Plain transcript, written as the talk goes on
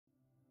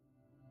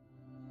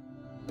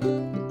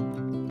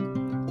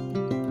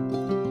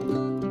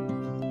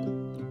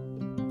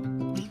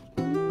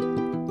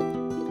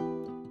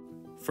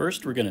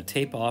First, we're going to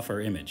tape off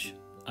our image.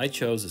 I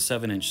chose a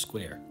 7-inch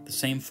square, the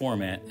same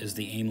format as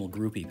the Emile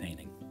Gruppe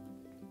painting.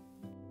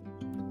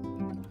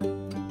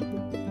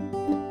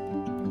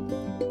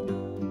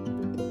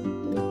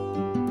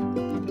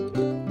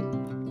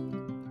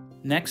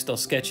 Next, I'll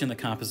sketch in the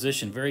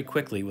composition very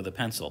quickly with a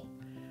pencil.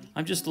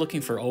 I'm just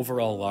looking for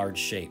overall large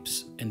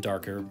shapes in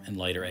darker and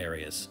lighter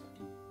areas.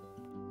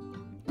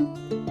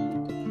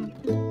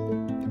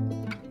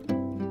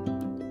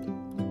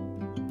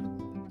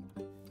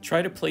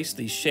 Try to place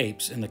these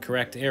shapes in the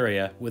correct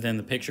area within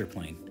the picture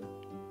plane.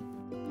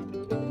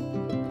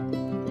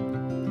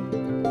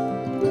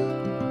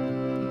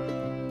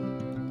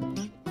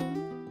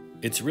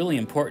 It's really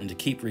important to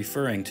keep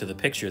referring to the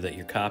picture that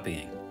you're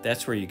copying.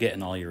 That's where you're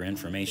getting all your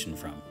information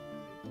from.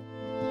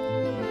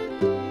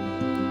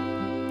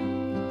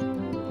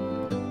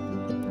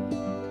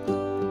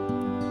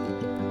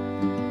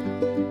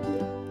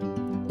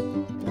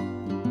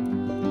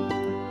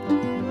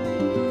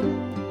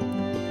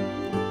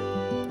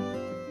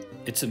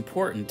 It's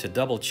important to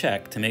double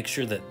check to make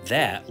sure that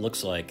that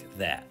looks like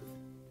that.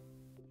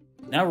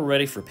 Now we're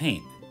ready for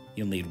paint.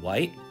 You'll need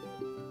white,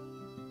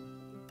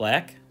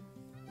 black,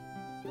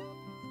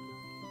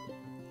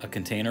 a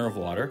container of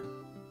water,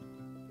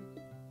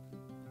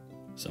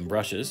 some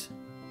brushes,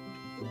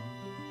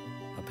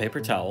 a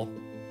paper towel,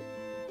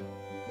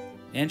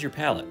 and your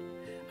palette.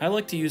 I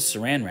like to use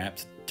saran wrap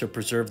to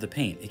preserve the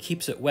paint. It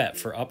keeps it wet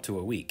for up to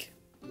a week.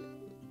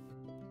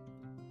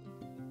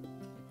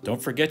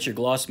 Don't forget your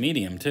gloss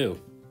medium too.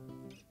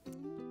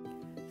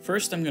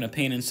 First, I'm going to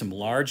paint in some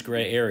large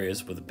gray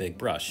areas with a big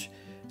brush.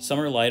 Some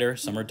are lighter,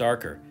 some are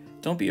darker.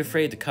 Don't be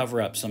afraid to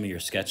cover up some of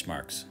your sketch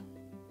marks.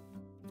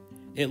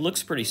 It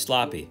looks pretty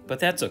sloppy, but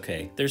that's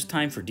okay. There's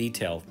time for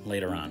detail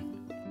later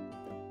on.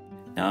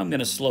 Now I'm going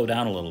to slow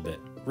down a little bit,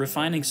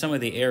 refining some of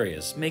the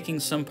areas,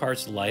 making some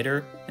parts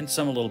lighter and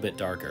some a little bit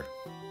darker.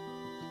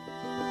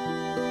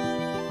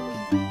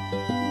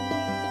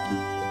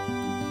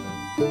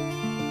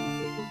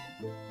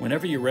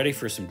 Whenever you're ready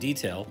for some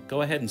detail,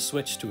 go ahead and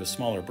switch to a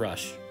smaller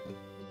brush.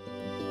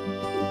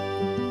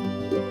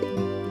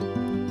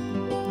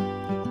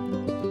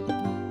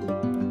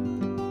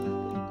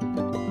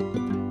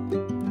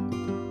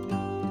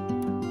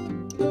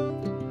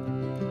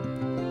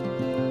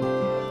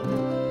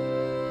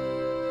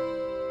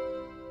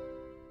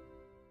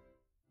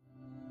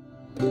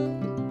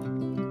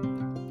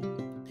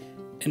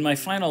 In my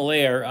final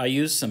layer, I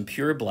used some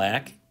pure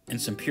black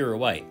and some pure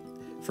white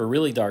for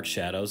really dark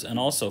shadows and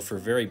also for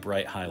very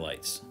bright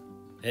highlights.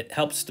 It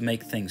helps to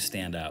make things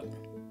stand out.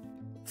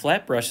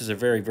 Flat brushes are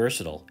very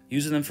versatile,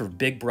 using them for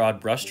big broad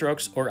brush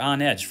strokes or on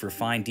edge for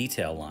fine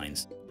detail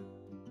lines.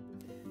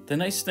 The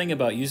nice thing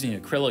about using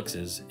acrylics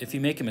is, if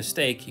you make a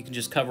mistake, you can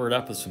just cover it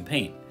up with some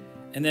paint,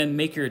 and then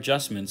make your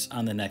adjustments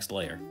on the next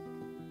layer.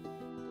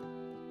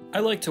 I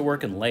like to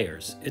work in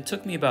layers. It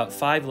took me about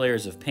 5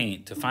 layers of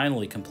paint to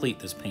finally complete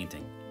this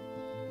painting.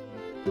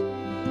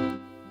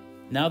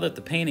 Now that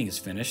the painting is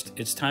finished,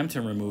 it's time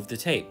to remove the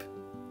tape.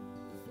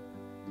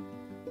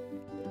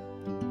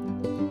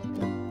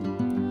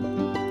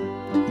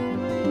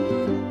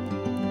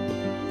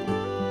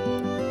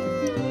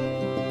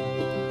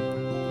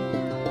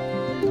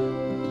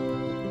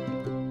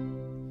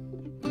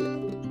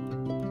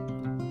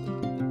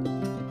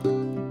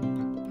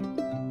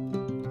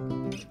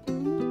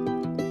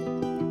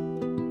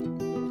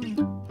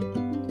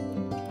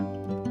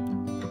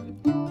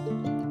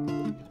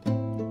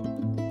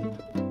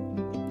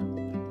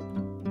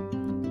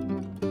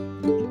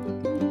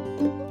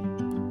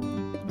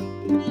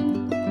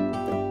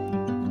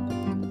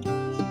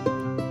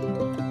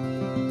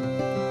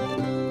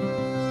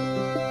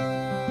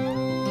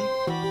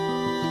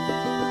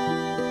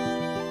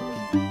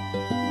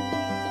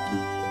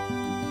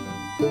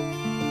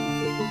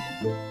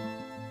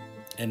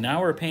 And now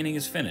our painting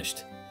is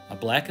finished, a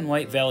black and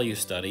white value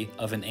study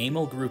of an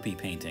Emile Gruppe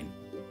painting.